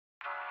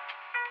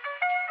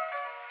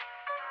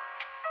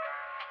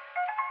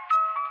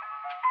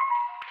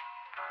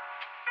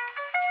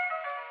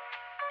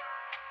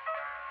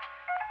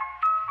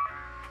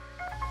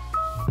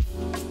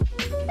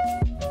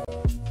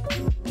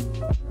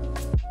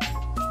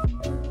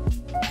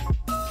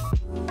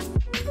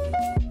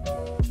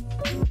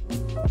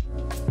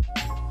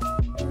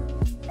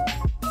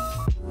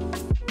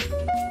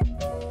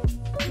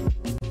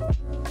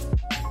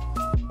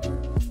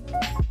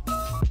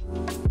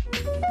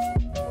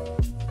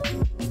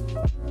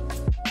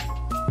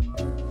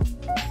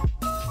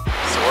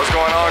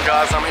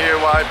guys, I'm here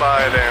by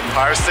the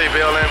Empire State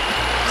Building.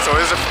 So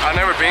I've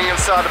never been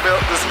inside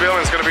this building.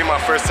 It's gonna be my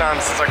first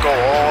time since I go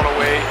all the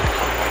way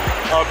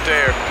up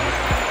there.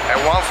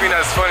 And one thing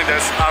that's funny,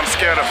 I'm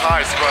scared of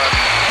heights, but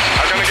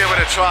I'm gonna give it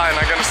a try and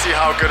I'm gonna see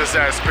how good is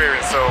that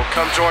experience. So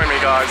come join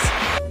me, guys.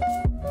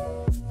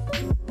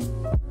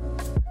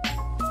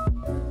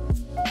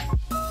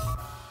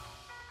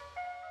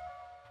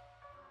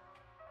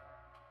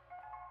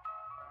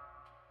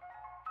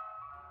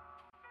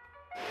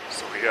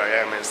 So here I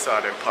am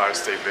inside the Empire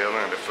State Building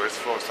on the first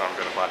floor, so I'm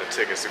gonna buy the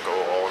tickets to go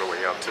all the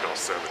way up to the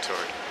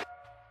observatory.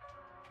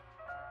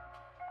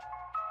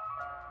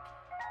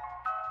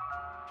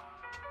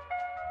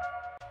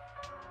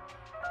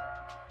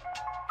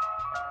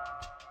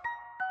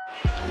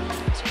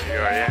 So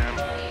here I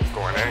am,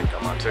 going in,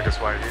 got my tickets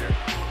right here.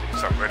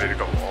 So I'm ready to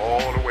go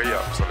all the way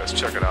up, so let's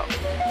check it out.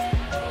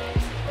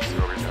 See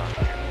what we got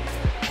here.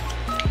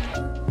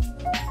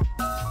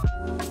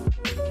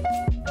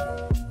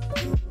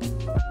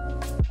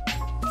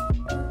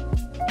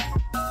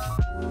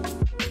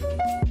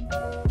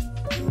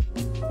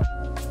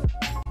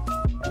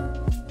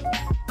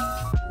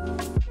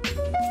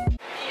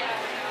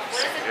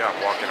 Yeah,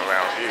 I'm walking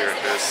around here.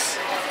 This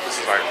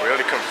is like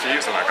really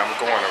confusing. Like I'm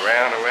going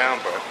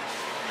around, but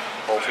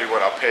hopefully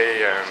what I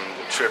pay and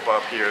the trip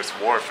up here is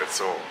worth it.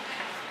 So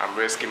I'm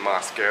risking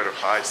my scared of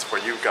heights for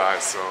you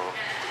guys. So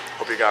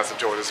hope you guys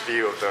enjoy this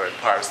view of the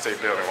Empire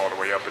State Building all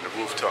the way up in the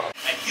rooftop.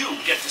 And you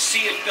get to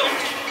see it built.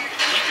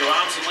 Keep your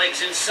arms and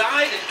legs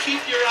inside and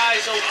keep your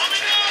eyes open.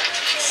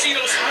 See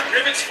those hot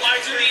rivets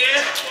fly through the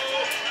air?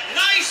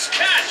 Nice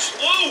catch,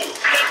 Lou!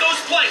 Get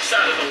those planks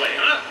out of the way,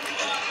 huh?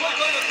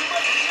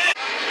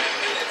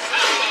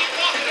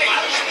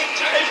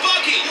 Hey,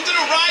 Bucky, you're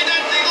gonna ride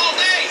that thing all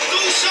day. Do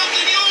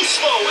something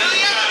useful, will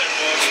ya?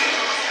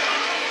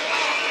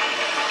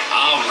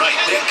 All right,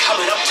 they're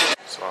coming up to...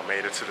 So I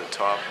made it to the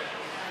top.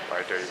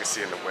 Right there, you can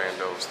see in the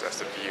windows, that's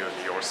the view of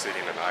New York City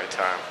in the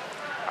nighttime.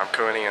 I'm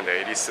currently on the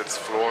 86th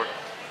floor.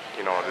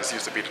 You know, this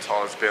used to be the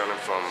tallest building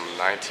from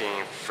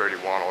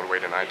 1931 all the way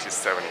to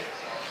 1970.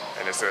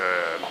 And it's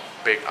a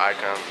big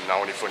icon,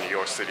 not only for New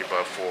York City,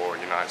 but for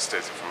United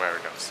States of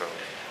America. So.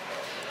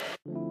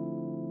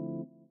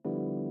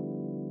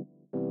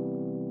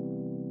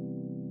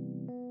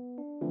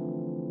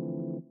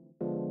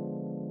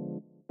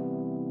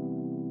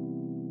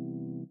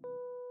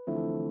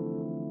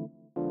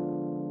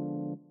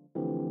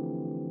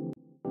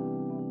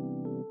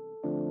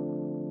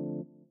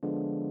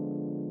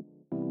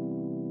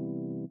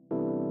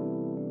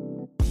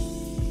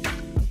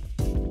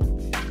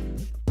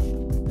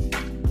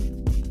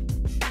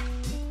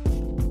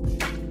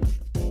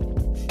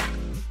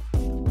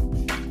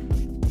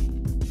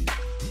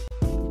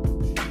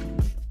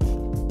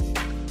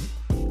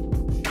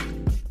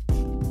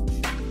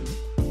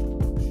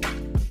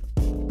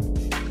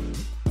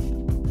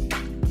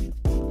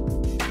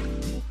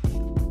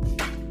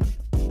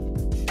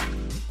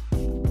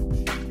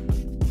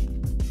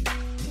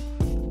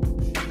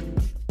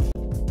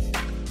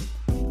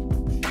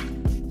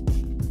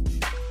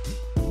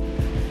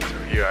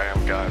 Here I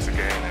am, guys,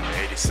 again in the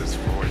 86th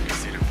floor. You can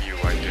see the view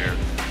right there.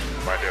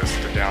 Right there's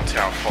the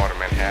downtown part of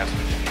Manhattan.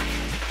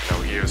 You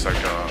know, here's like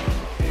a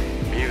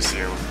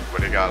museum where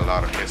they got a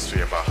lot of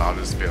history about how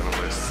this building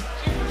was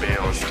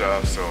built and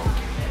stuff. So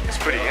it's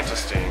pretty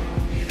interesting.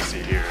 You can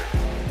see here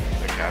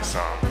they got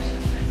some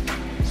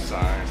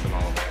signs and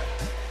all that.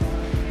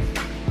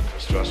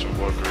 Construction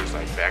workers,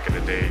 like back in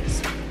the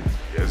days.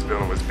 Yeah, this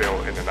building was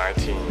built in the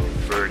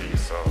 1930s,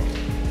 so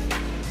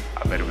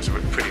I bet it was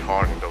pretty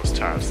hard in those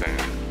times then.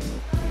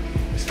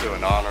 It's still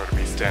an honor to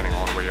be standing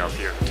all the way up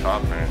here at the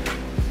top, and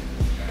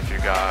if you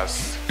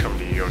guys come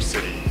to New York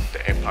City,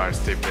 the Empire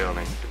State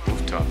Building, the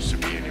rooftop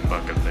should be in your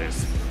bucket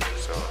list.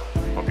 So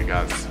hope you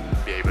guys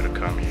be able to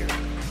come here.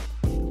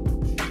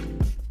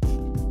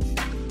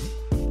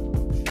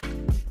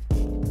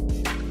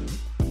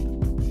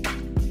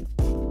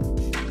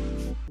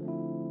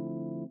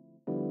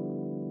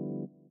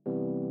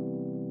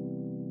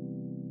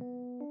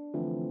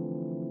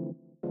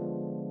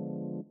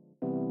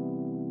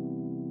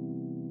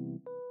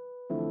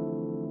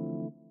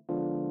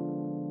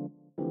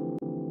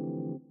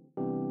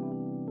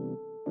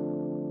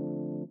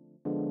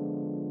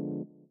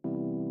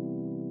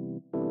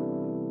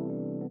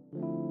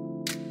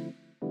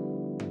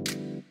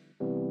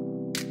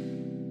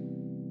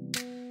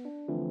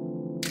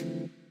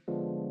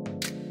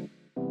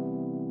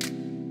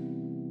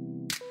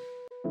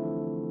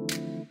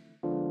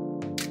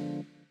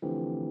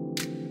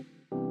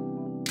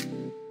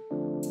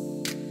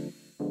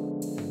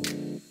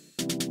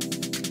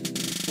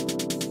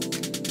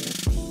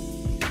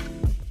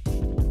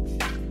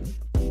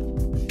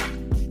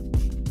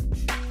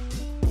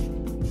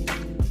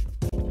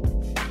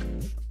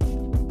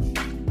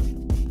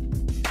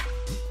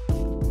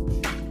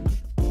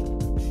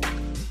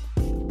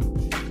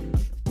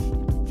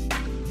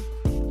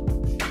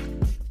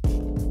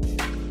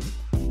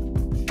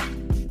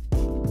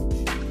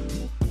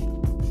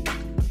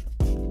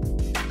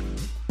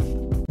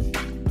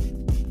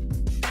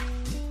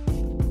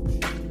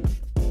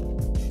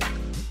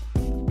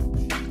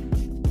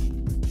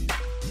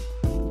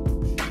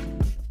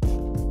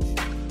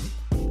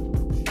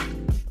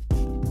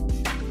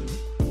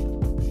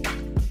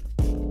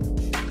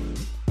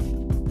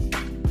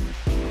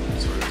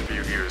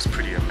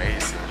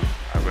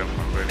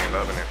 been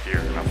loving it here,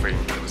 and I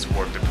think it was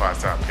worth the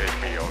price I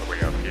paid me all the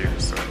way up here.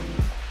 So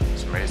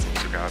it's amazing,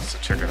 you guys, so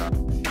check it out.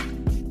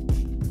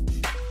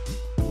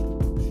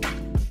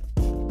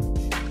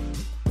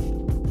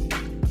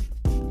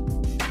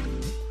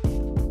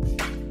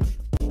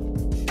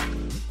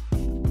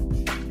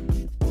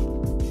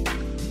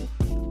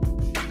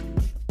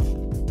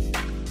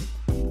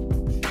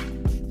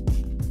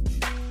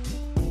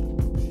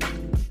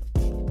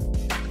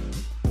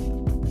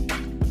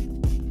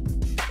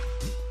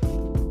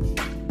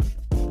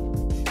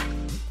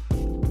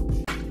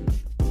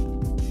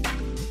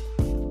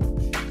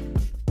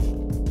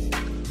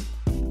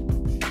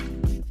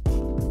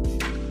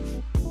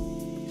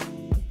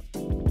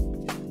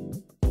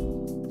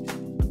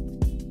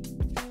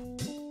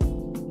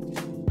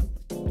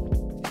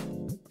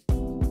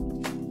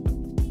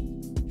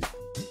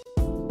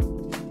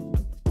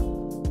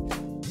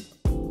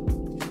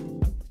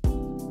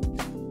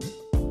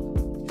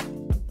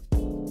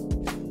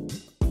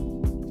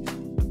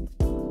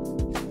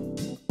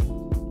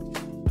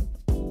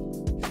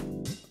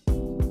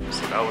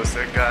 That was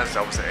it, guys.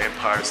 That was the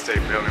Empire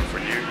State Building for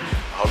you.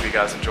 I hope you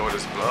guys enjoyed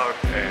this vlog,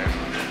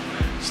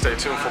 and stay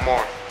tuned for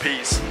more.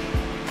 Peace.